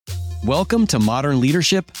Welcome to Modern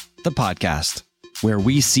Leadership, the podcast, where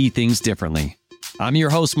we see things differently. I'm your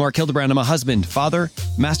host, Mark Hildebrand. I'm a husband, father,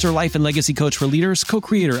 master life and legacy coach for leaders,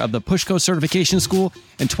 co-creator of the Pushco Certification School,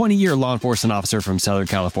 and 20-year law enforcement officer from Southern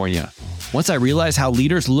California. Once I realized how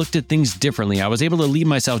leaders looked at things differently, I was able to lead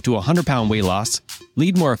myself to a 100-pound weight loss,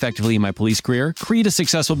 lead more effectively in my police career, create a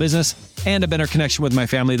successful business, and a better connection with my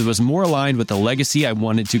family that was more aligned with the legacy I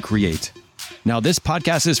wanted to create. Now, this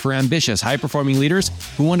podcast is for ambitious, high-performing leaders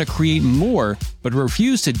who want to create more, but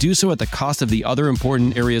refuse to do so at the cost of the other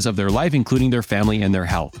important areas of their life, including their family and their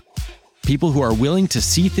health. People who are willing to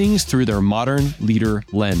see things through their modern leader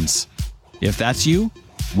lens. If that's you,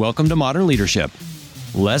 welcome to Modern Leadership.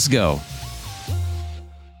 Let's go.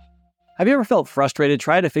 Have you ever felt frustrated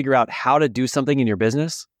trying to figure out how to do something in your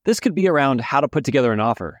business? This could be around how to put together an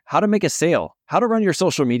offer, how to make a sale, how to run your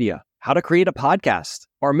social media, how to create a podcast,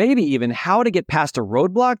 or maybe even how to get past a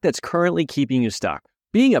roadblock that's currently keeping you stuck.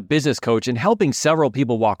 Being a business coach and helping several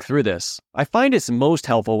people walk through this, I find it's most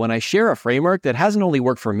helpful when I share a framework that hasn't only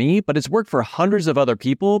worked for me, but it's worked for hundreds of other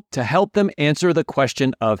people to help them answer the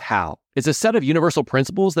question of how. It's a set of universal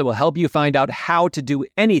principles that will help you find out how to do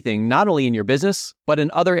anything, not only in your business, but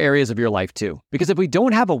in other areas of your life too. Because if we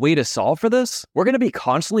don't have a way to solve for this, we're going to be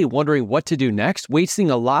constantly wondering what to do next,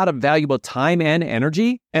 wasting a lot of valuable time and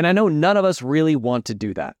energy. And I know none of us really want to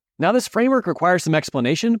do that. Now, this framework requires some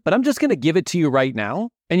explanation, but I'm just going to give it to you right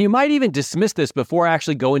now. And you might even dismiss this before I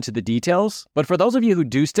actually go into the details. But for those of you who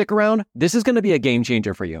do stick around, this is going to be a game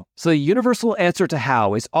changer for you. So the universal answer to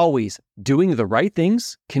how is always doing the right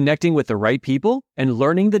things, connecting with the right people, and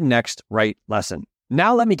learning the next right lesson.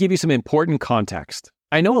 Now, let me give you some important context.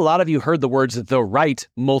 I know a lot of you heard the words "the right"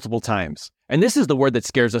 multiple times, and this is the word that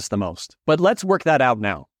scares us the most. But let's work that out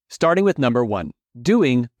now, starting with number one,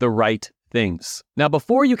 doing the right things. Now,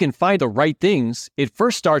 before you can find the right things, it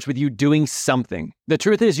first starts with you doing something. The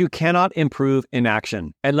truth is you cannot improve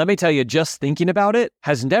inaction. And let me tell you, just thinking about it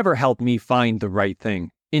has never helped me find the right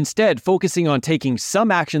thing. Instead, focusing on taking some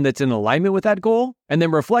action that's in alignment with that goal, and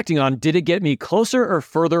then reflecting on, did it get me closer or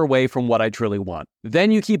further away from what I truly want?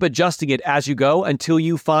 Then you keep adjusting it as you go until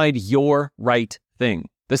you find your right thing.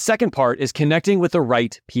 The second part is connecting with the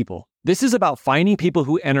right people. This is about finding people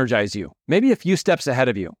who energize you, maybe a few steps ahead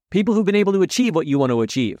of you, people who've been able to achieve what you want to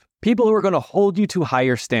achieve, people who are going to hold you to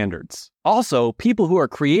higher standards. Also, people who are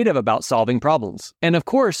creative about solving problems. And of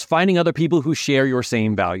course, finding other people who share your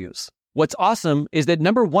same values. What's awesome is that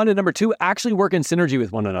number one and number two actually work in synergy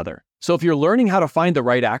with one another. So if you're learning how to find the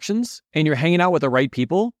right actions and you're hanging out with the right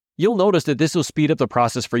people, you'll notice that this will speed up the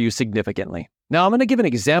process for you significantly. Now, I'm going to give an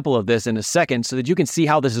example of this in a second so that you can see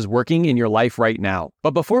how this is working in your life right now.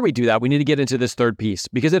 But before we do that, we need to get into this third piece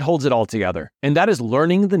because it holds it all together. And that is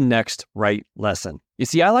learning the next right lesson. You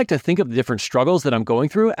see, I like to think of the different struggles that I'm going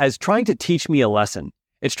through as trying to teach me a lesson.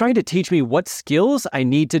 It's trying to teach me what skills I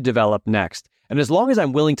need to develop next. And as long as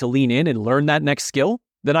I'm willing to lean in and learn that next skill,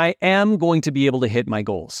 then I am going to be able to hit my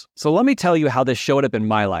goals. So let me tell you how this showed up in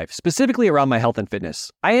my life, specifically around my health and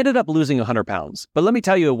fitness. I ended up losing 100 pounds, but let me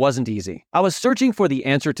tell you, it wasn't easy. I was searching for the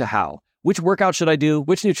answer to how. Which workout should I do?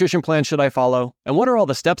 Which nutrition plan should I follow? And what are all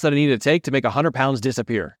the steps that I need to take to make 100 pounds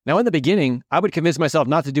disappear? Now, in the beginning, I would convince myself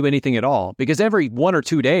not to do anything at all because every 1 or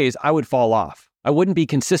 2 days, I would fall off. I wouldn't be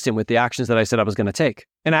consistent with the actions that I said I was going to take.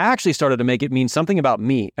 And I actually started to make it mean something about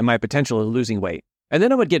me and my potential of losing weight. And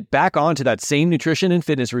then I would get back onto that same nutrition and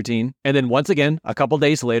fitness routine, and then once again, a couple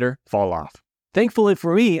days later, fall off. Thankfully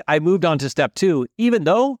for me, I moved on to step 2, even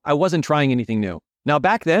though I wasn't trying anything new. Now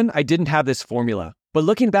back then, I didn't have this formula. But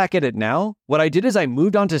looking back at it now, what I did is I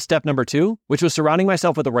moved on to step number 2, which was surrounding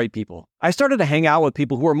myself with the right people. I started to hang out with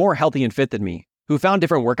people who were more healthy and fit than me, who found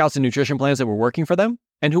different workouts and nutrition plans that were working for them,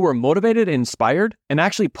 and who were motivated and inspired and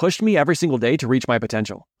actually pushed me every single day to reach my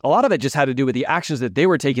potential. A lot of it just had to do with the actions that they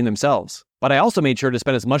were taking themselves. But I also made sure to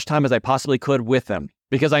spend as much time as I possibly could with them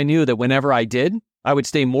because I knew that whenever I did, I would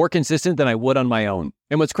stay more consistent than I would on my own.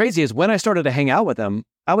 And what's crazy is when I started to hang out with them,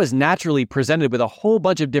 I was naturally presented with a whole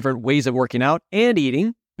bunch of different ways of working out and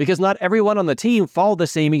eating because not everyone on the team followed the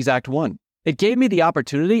same exact one. It gave me the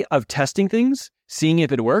opportunity of testing things, seeing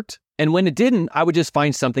if it worked, and when it didn't, I would just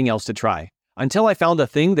find something else to try. Until I found a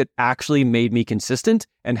thing that actually made me consistent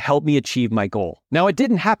and helped me achieve my goal. Now, it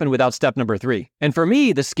didn't happen without step number 3. And for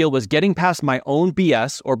me, the skill was getting past my own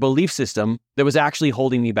BS or belief system that was actually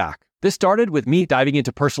holding me back. This started with me diving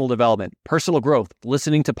into personal development, personal growth,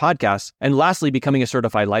 listening to podcasts, and lastly, becoming a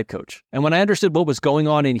certified life coach. And when I understood what was going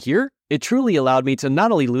on in here, it truly allowed me to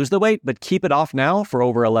not only lose the weight, but keep it off now for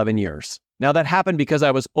over 11 years. Now, that happened because I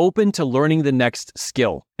was open to learning the next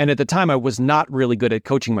skill. And at the time, I was not really good at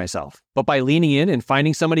coaching myself. But by leaning in and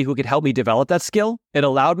finding somebody who could help me develop that skill, it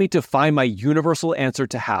allowed me to find my universal answer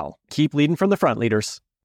to how. Keep leading from the front, leaders.